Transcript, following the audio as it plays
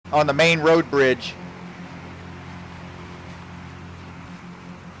On the main road bridge.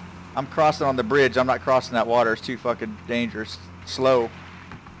 I'm crossing on the bridge. I'm not crossing that water. It's too fucking dangerous. Slow.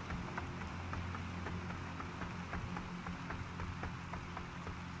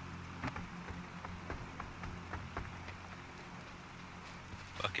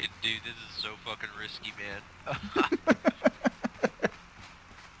 Fucking dude, this is so fucking risky, man.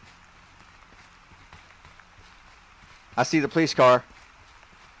 I see the police car.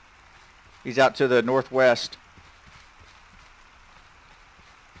 He's out to the northwest.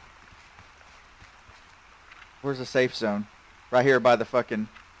 Where's the safe zone? Right here by the fucking...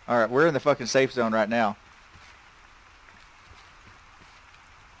 Alright, we're in the fucking safe zone right now.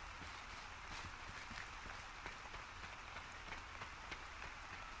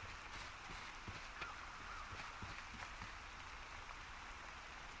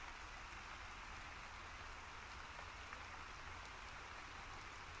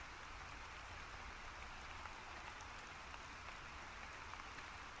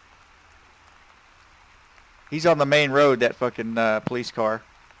 He's on the main road, that fucking police car.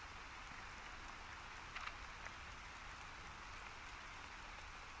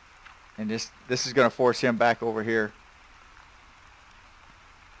 And this is going to force him back over here.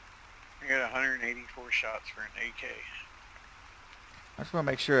 I got 184 shots for an AK. I just want to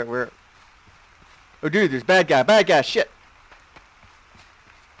make sure that we're... Oh, dude, there's bad guy, shit.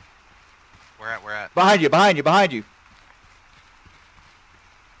 Where at? Behind you.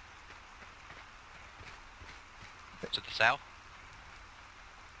 To the south?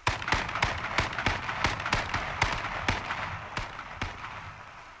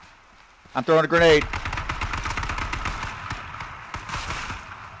 I'm throwing a grenade.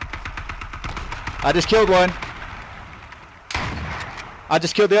 I just killed one. I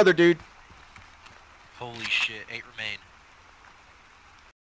just killed the other dude.